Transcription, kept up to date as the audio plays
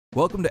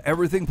Welcome to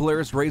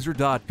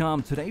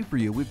everythingPolarisRZR.com. Today for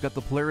you, we've got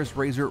the Polaris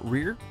RZR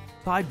Rear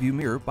Side View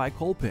Mirror by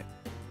Kolpin.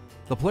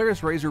 The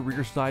Polaris RZR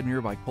Rear Side Mirror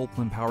by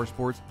Kolpin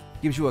Powersports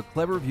gives you a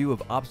clever view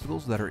of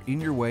obstacles that are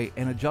in your way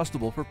and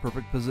adjustable for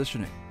perfect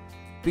positioning.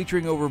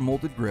 Featuring over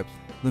molded grips,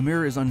 the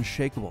mirror is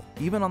unshakable,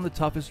 even on the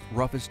toughest,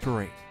 roughest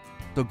terrain.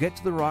 So get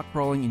to the rock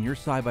crawling in your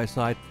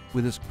side-by-side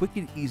with this quick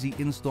and easy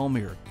install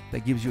mirror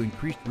that gives you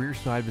increased rear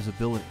side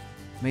visibility,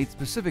 made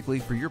specifically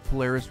for your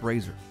Polaris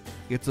RZR.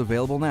 It's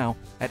available now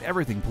at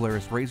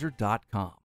everythingPolarisRZR.com.